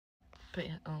But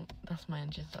yeah, that's my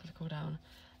engine starting to cool down.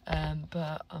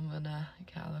 But I'm gonna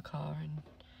get out of the car and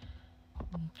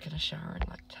I'm gonna shower in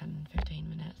like 10-15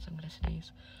 minutes. I'm gonna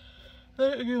sneeze.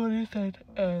 Shower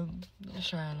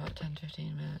in like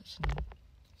 10-15 minutes and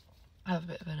have a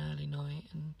bit of an early night,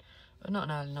 and well, not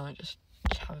an early night, just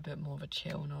have a bit more of a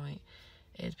chill night.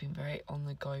 It's been very on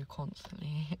the go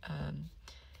constantly.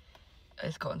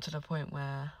 It's gotten to the point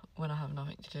where when I have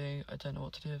nothing to do, I don't know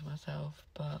what to do with myself,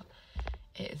 but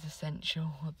it is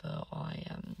essential that I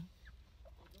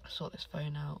sort this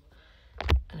phone out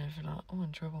and everything. Like, oh,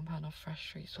 enjoy £1 off fresh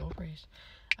street strawberries.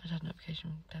 I just had a notification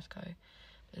from Tesco.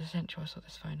 It's essential I sort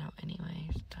this phone out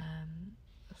anyways.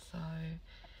 So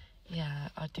yeah,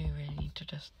 I do really need to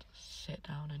just sit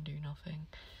down and do nothing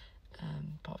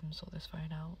apart from sort this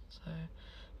phone out. So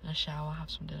I'm gonna shower, have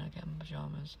some dinner, get in my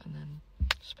pyjamas, and then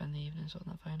spend the evening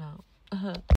sorting that phone out.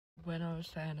 When I was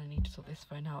saying I need to sort this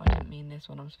phone out, I didn't mean this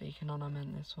one I'm speaking on, I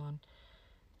meant this one.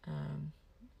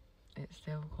 It's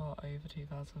still got over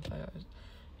 2,000 photos.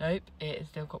 Nope, it has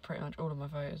still got pretty much all of my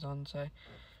photos on, so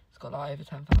it's got like over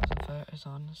 10,000 photos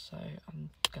on, so I'm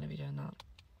gonna be doing that.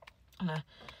 I'm gonna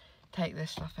take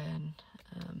this stuff in,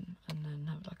 and then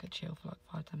have like a chill for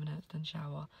like 5-10 minutes, then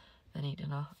shower, then eat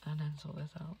dinner, and then sort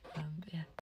this out. But yeah.